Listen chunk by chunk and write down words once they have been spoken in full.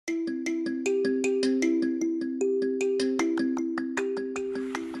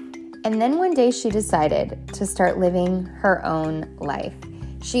And then one day she decided to start living her own life.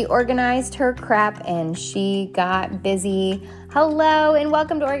 She organized her crap and she got busy. Hello and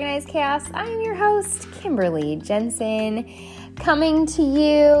welcome to Organized Chaos. I am your host, Kimberly Jensen, coming to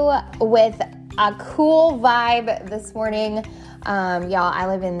you with a cool vibe this morning. Y'all, I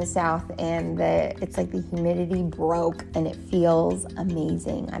live in the South and it's like the humidity broke and it feels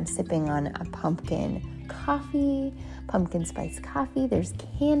amazing. I'm sipping on a pumpkin spice coffee. There's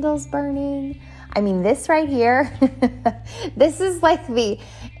candles burning. I mean, this right here, this is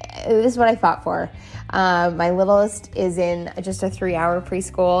what I fought for. My littlest is in just a 3-hour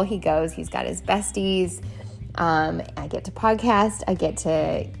preschool. He's got his besties. I get to podcast. I get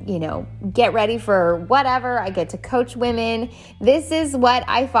to, get ready for whatever. I get to coach women. This is what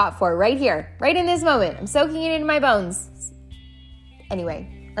I fought for right here, right in this moment. I'm soaking it into my bones.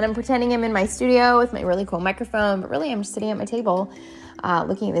 Anyway, and I'm pretending I'm in my studio with my really cool microphone, but really I'm just sitting at my table,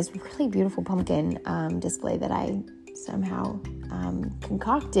 looking at this really beautiful pumpkin display that I somehow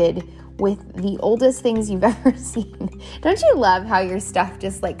concocted with the oldest things you've ever seen. Don't you love how your stuff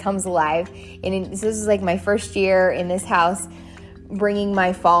just comes alive? And this is my first year in this house, bringing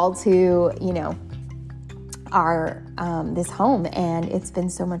my fall to, our this home, and it's been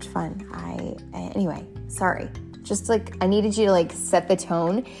so much fun. Anyway, sorry. Just I needed you to set the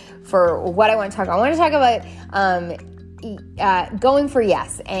tone for what I want to talk about. I want to talk about going for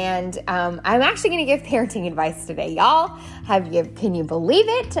yes. And I'm actually going to give parenting advice today. Y'all, can you believe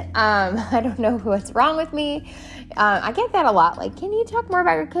it? I don't know what's wrong with me. I get that a lot. Can you talk more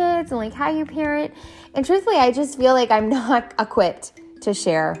about your kids and how you parent? And truthfully, I just feel like I'm not equipped to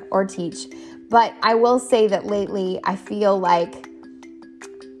share or teach. But I will say that lately I feel like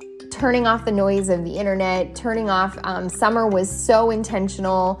turning off the noise of the internet, turning off, summer was so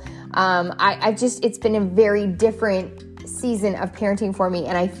intentional. It's been a very different season of parenting for me.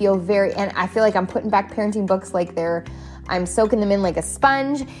 And I feel like I'm putting back parenting books I'm soaking them in like a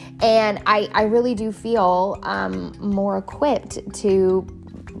sponge. And I really do feel more equipped to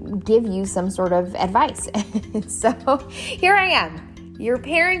give you some sort of advice. So here I am, your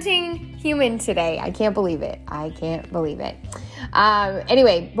parenting human today. I can't believe it.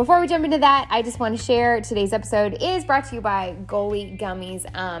 Anyway, before we jump into that, I just want to share today's episode is brought to you by Goli Gummies,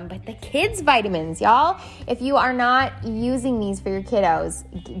 but the kids vitamins, y'all. If you are not using these for your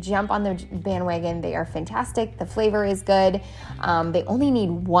kiddos, jump on the bandwagon. They are fantastic. The flavor is good. They only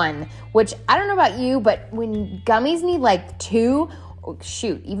need one, which I don't know about you, but when gummies need 2,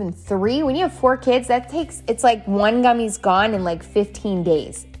 even 3, when you have 4 kids, it's one gummy's gone in 15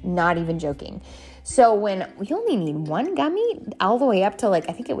 days. Not even joking. So when we only need one gummy all the way up to I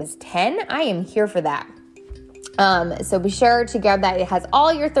think it was 10, I am here for that. So be sure to grab that. It has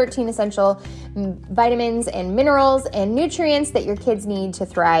all your 13 essential vitamins and minerals and nutrients that your kids need to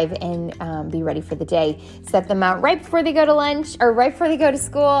thrive and be ready for the day. Set them out right before they go to lunch or right before they go to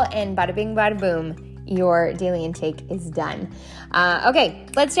school, and bada bing, bada boom, your daily intake is done. Okay,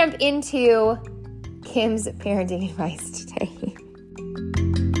 let's jump into Kim's parenting advice today.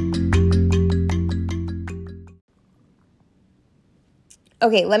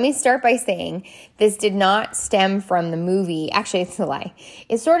 Okay, let me start by saying this did not stem from the movie. Actually, it's a lie.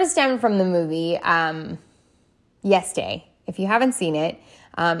 It sort of stemmed from the movie Yes Day. If you haven't seen it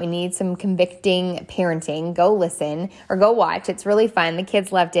and need some convicting parenting, go listen or go watch. It's really fun. The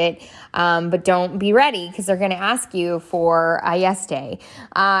kids loved it, but don't be ready because they're going to ask you for a Yes Day.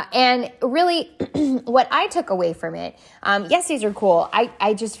 And really, what I took away from it, Yes Days are cool.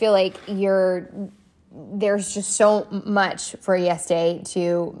 I just feel like there's just so much for a Yes Day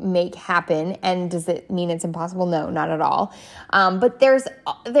to make happen. And does it mean it's impossible? No, not at all. But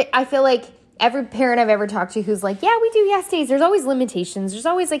I feel like every parent I've ever talked to who's yeah, we do Yes Days. There's always limitations. There's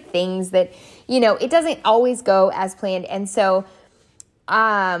always things that, it doesn't always go as planned. And so,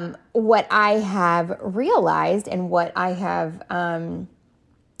 what I have realized and what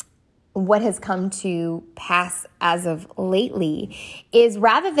has come to pass as of lately is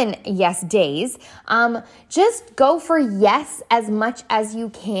rather than yes days, just go for yes as much as you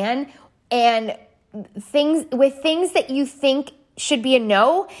can, and things that you think should be a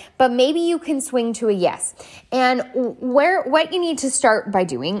no, but maybe you can swing to a yes. And what you need to start by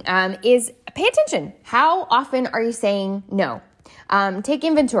doing is pay attention. How often are you saying no? Take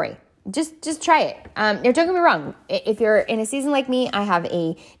inventory. Just try it. Now, don't get me wrong. If you're in a season like me, I have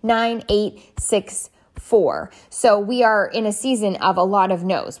a 9, 8, 6, 4. So we are in a season of a lot of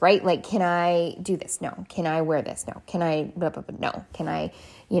no's, right? Can I do this? No. Can I wear this? No. Can I blah, blah, blah? No. Can I,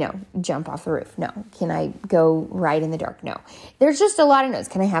 jump off the roof? No. Can I go ride in the dark? No. There's just a lot of no's.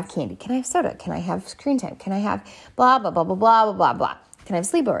 Can I have candy? Can I have soda? Can I have screen time? Can I have blah, blah, blah, blah, blah, blah, blah, blah. Can I have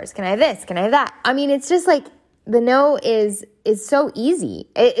sleepovers? Can I have this? Can I have that? I mean, it's just like the no is so easy.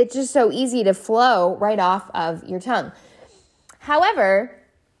 It's just so easy to flow right off of your tongue. However,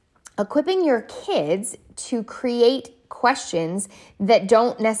 equipping your kids to create questions that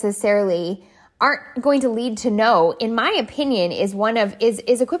aren't going to lead to no, in my opinion, is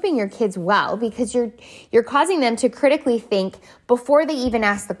equipping your kids well, because you're causing them to critically think before they even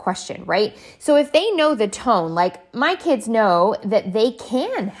ask the question, right? So if they know the tone, like my kids know that they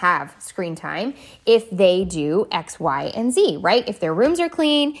can have screen time if they do X, Y, and Z, right? If their rooms are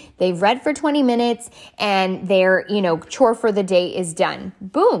clean, they've read for 20 minutes, and their, chore for the day is done.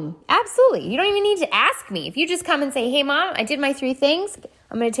 Boom. Absolutely. You don't even need to ask me. If you just come and say, hey, Mom, I did my 3 things.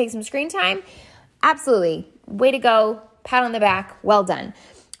 I'm going to take some screen time. Absolutely. Way to go. Pat on the back. Well done.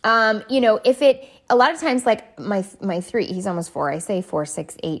 A lot of times, like my 3, he's almost 4. I say 4,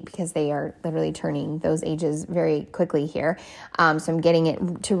 6, 8 because they are literally turning those ages very quickly here. So I'm getting it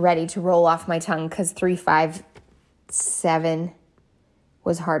ready to roll off my tongue, because 3, 5, 7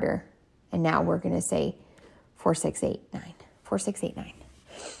 was harder. And now we're going to say 4, 6, 8, 9. 4, 6, 8, 9.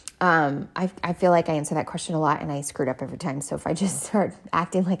 I feel like I answer that question a lot and I screwed up every time. So if I just start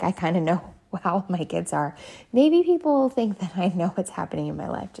acting like I kind of know how my kids are, maybe people will think that I know what's happening in my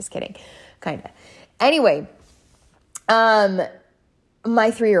life. Just kidding. Kind of. Anyway, my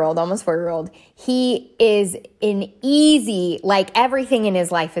 3-year-old, almost 4-year-old, he is an easy, like everything in his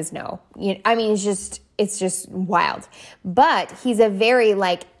life is no. It's just wild. But he's a very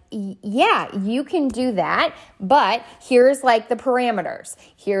yeah, you can do that, but here's like the parameters.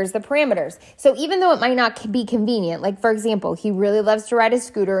 Here's the parameters. So even though it might not be convenient, like for example, he really loves to ride a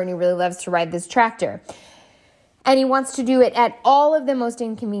scooter and he really loves to ride this tractor, and he wants to do it at all of the most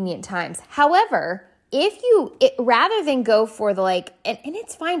inconvenient times. However, rather than go for the and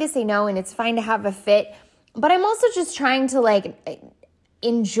it's fine to say no and it's fine to have a fit, but I'm also just trying to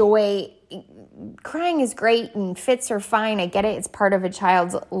enjoy. Crying is great and fits are fine. I get it. It's part of a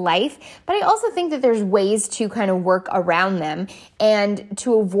child's life. But I also think that there's ways to kind of work around them and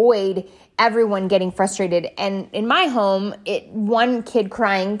to avoid everyone getting frustrated. And in my home, one kid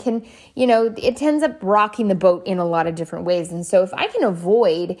crying can, it ends up rocking the boat in a lot of different ways. And so if I can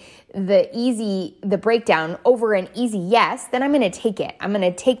avoid the breakdown over an easy yes, then I'm going to take it. I'm going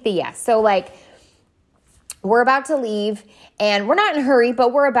to take the yes. So we're about to leave and we're not in a hurry,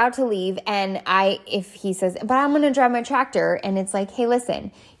 but we're about to leave. And if he says, but I'm going to drive my tractor, and it's like, hey,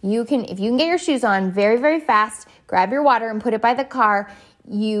 listen, if you can get your shoes on very, very fast, grab your water and put it by the car.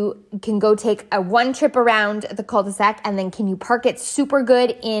 You can go take a 1 trip around the cul-de-sac, and then can you park it super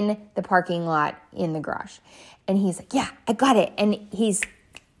good in the parking lot in the garage? And he's like, yeah, I got it. And he's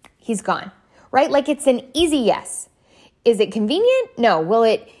gone, right? Like it's an easy yes. Is it convenient? No. Will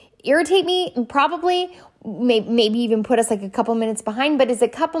it irritate me? Probably. Maybe even put us a couple minutes behind, but is a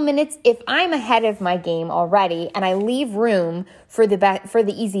couple minutes, if I'm ahead of my game already and I leave room for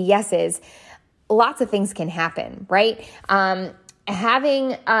the easy yeses, lots of things can happen, right?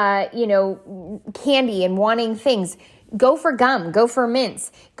 Having, candy and wanting things, go for gum, go for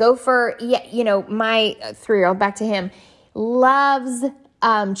mints, go for, my 3-year-old, back to him, loves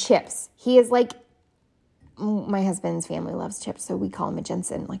chips. He is my husband's family loves chips, so we call him a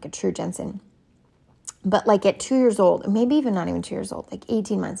Jensen, like a true Jensen. But at 2 years old, maybe even not even 2 years old,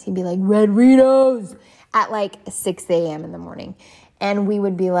 18 months, he'd be like, Red Ritos at 6 a.m. in the morning. And we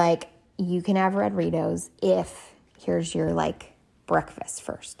would be like, you can have Red Ritos if here's your breakfast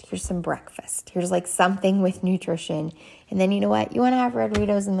first. Here's some breakfast. Here's something with nutrition. And then you know what? You want to have Red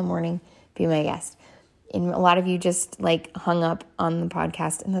Ritos in the morning? Be my guest. And a lot of you just hung up on the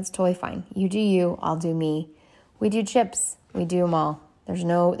podcast, and that's totally fine. You do you, I'll do me. We do chips. We do them all. There's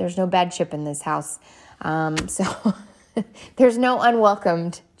no bad chip in this house. So there's no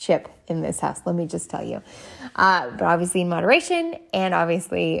unwelcomed chip in this house, let me just tell you. But obviously in moderation, and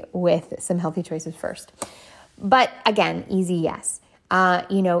obviously with some healthy choices first. But again, easy yes.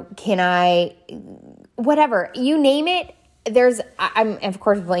 Can I, whatever, you name it. I'm of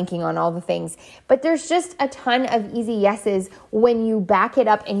course blanking on all the things, but there's just a ton of easy yeses when you back it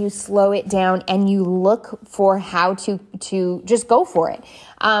up and you slow it down and you look for how to just go for it.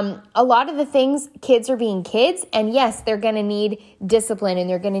 A lot of the things, kids are being kids, and yes, they're going to need discipline and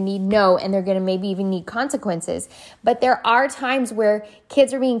they're going to need no, and they're going to maybe even need consequences. But there are times where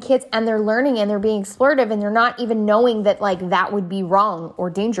kids are being kids and they're learning and they're being explorative and they're not even knowing that that would be wrong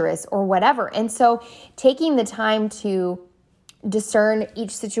or dangerous or whatever. And so taking the time to discern each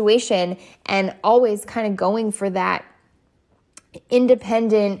situation and always kind of going for that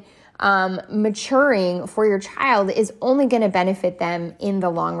independent maturing for your child is only going to benefit them in the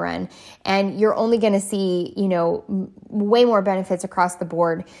long run. And you're only going to see, way more benefits across the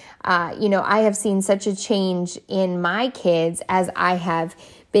board. I have seen such a change in my kids as I have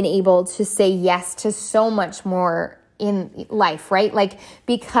been able to say yes to so much more in life, right? Like,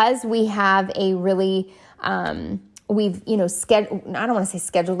 because we have a really, we've, scheduled, I don't want to say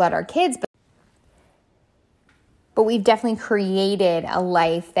scheduled out our kids, but we've definitely created a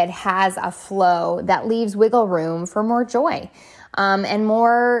life that has a flow that leaves wiggle room for more joy, and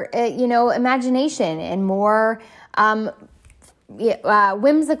more, imagination and more,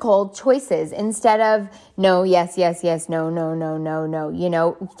 whimsical choices instead of no, yes, yes, yes, no, no, no, no,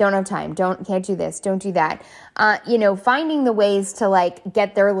 no, don't have time, can't do this, don't do that. Finding the ways to like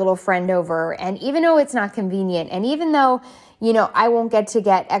get their little friend over. And even though it's not convenient, and even though, I won't get to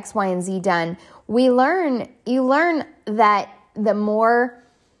get X, Y, and Z done, you learn that the more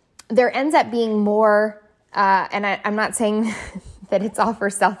there ends up being more, and I'm not saying that it's all for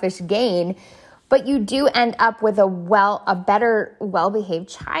selfish gain, but you do end up with a better, well-behaved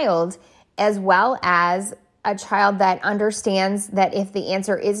child, as well as a child that understands that if the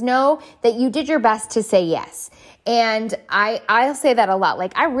answer is no, that you did your best to say yes. And I'll say that a lot.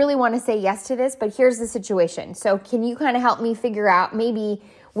 Like, I really want to say yes to this, but here's the situation. So can you kind of help me figure out, maybe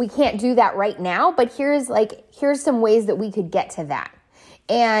we can't do that right now, but here's some ways that we could get to that.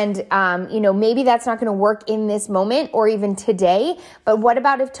 And, maybe that's not going to work in this moment or even today, but what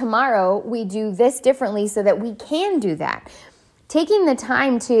about if tomorrow we do this differently so that we can do that? Taking the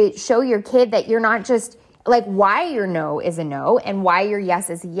time to show your kid that you're not just like, why your no is a no and why your yes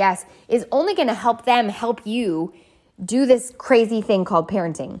is a yes is only going to help them help you do this crazy thing called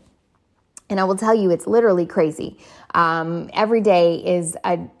parenting. And I will tell you, it's literally crazy. Every day is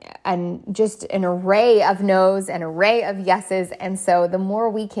just an array of no's, an array of yeses. And so the more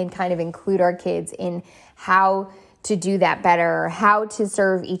we can kind of include our kids in how to do that better, or how to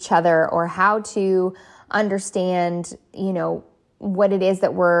serve each other, or how to understand, what it is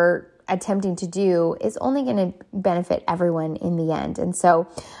that we're attempting to do, is only going to benefit everyone in the end. And so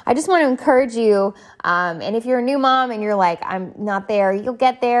I just want to encourage you. And if you're a new mom and you're like, I'm not there, you'll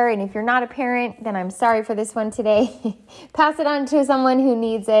get there. And if you're not a parent, then I'm sorry for this one today. Pass it on to someone who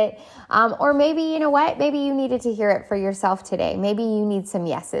needs it. Or maybe, you know what? Maybe you needed to hear it for yourself today. Maybe you need some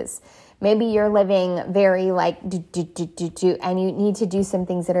yeses. Maybe you're living very like, and you need to do some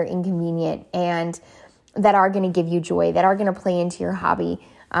things that are inconvenient and that are going to give you joy, that are going to play into your hobby.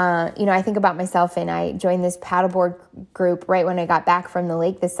 I think about myself, and I joined this paddleboard group right when I got back from the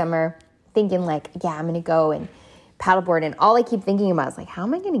lake this summer, thinking like, yeah, I'm going to go and paddleboard. And all I keep thinking about is like, how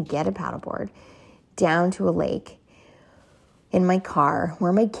am I going to get a paddleboard down to a lake in my car? Where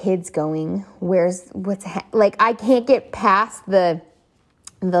are my kids going? I can't get past the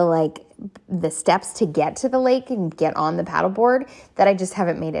steps to get to the lake and get on the paddleboard, that I just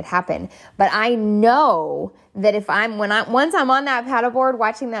haven't made it happen. But I know that once I'm on that paddleboard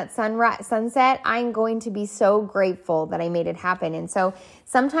watching that sunset, I'm going to be so grateful that I made it happen. And so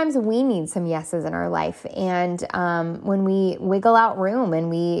sometimes we need some yeses in our life. And when we wiggle out room and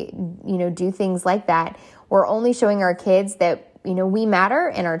we, do things like that, we're only showing our kids that, we matter,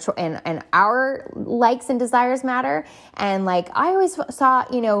 and our likes and desires matter. And like, I always saw,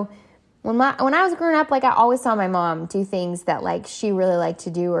 when I was growing up, like, I always saw my mom do things that like she really liked to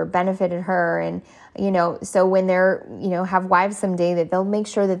do or benefited her. And, so when they're, have wives someday, that they'll make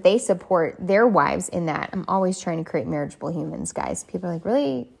sure that they support their wives in that. I'm always trying to create marriageable humans, guys. People are like,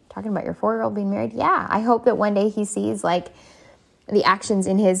 really talking about your 4-year-old being married? Yeah. I hope that one day he sees like the actions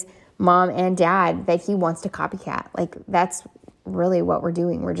in his mom and dad that he wants to copycat. Like, that's really what we're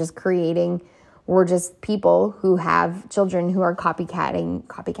doing. We're just people who have children who are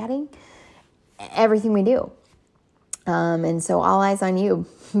copycatting everything we do. And so all eyes on you,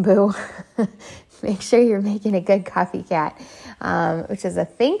 boo. Make sure you're making a good copycat, which is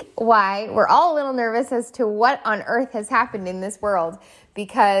why we're all a little nervous as to what on earth has happened in this world.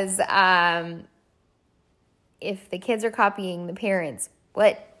 Because if the kids are copying the parents,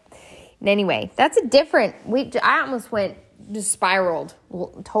 what? Anyway, that's I almost just spiraled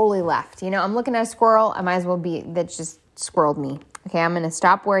totally left. I'm looking at a squirrel. I might as well that just squirreled me. Okay, I'm going to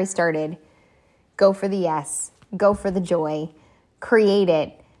stop where I started. Go for the yes. Go for the joy. Create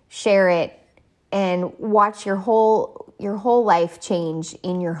it. Share it. And watch your whole life change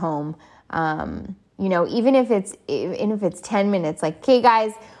in your home. Even if it's 10 minutes, like, okay,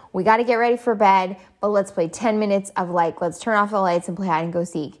 guys, we got to get ready for bed, but let's play 10 minutes of let's turn off the lights and play hide and go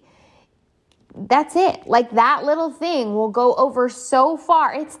seek. That's it. Like, that little thing will go over so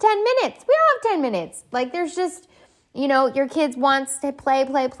far. It's 10 minutes. We all have 10 minutes. Like, there's just, your kids wants to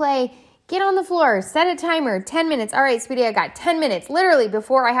play. Get on the floor, set a timer, 10 minutes. All right, sweetie, I got 10 minutes, literally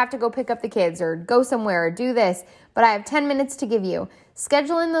before I have to go pick up the kids or go somewhere or do this, but I have 10 minutes to give you.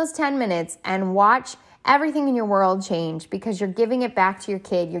 Schedule in those 10 minutes and watch everything in your world change because you're giving it back to your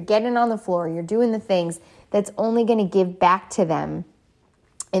kid. You're getting on the floor. You're doing the things that's only going to give back to them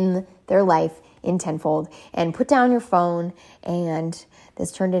in their life in tenfold. And put down your phone. And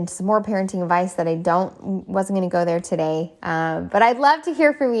this turned into some more parenting advice that wasn't going to go there today. But I'd love to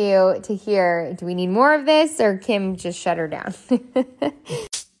hear from you to hear, do we need more of this or Kim just shut her down?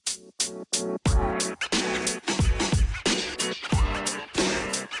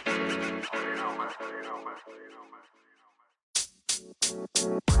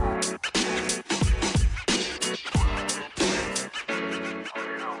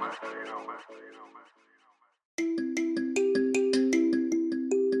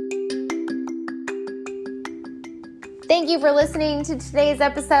 Thank you for listening to today's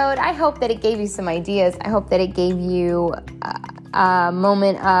episode. I hope that it gave you some ideas. I hope that it gave you a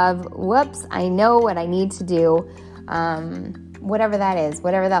moment of, whoops, I know what I need to do. Whatever that is,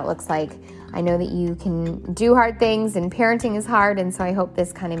 whatever that looks like. I know that you can do hard things and parenting is hard. And so I hope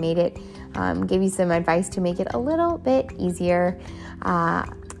this kind of made it, give you some advice to make it a little bit easier.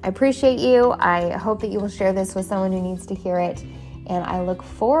 I appreciate you. I hope that you will share this with someone who needs to hear it. And I look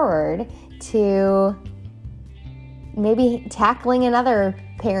forward to maybe tackling another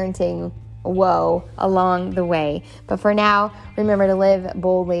parenting woe along the way. But for now, remember to live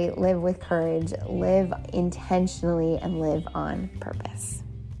boldly, live with courage, live intentionally, and live on purpose.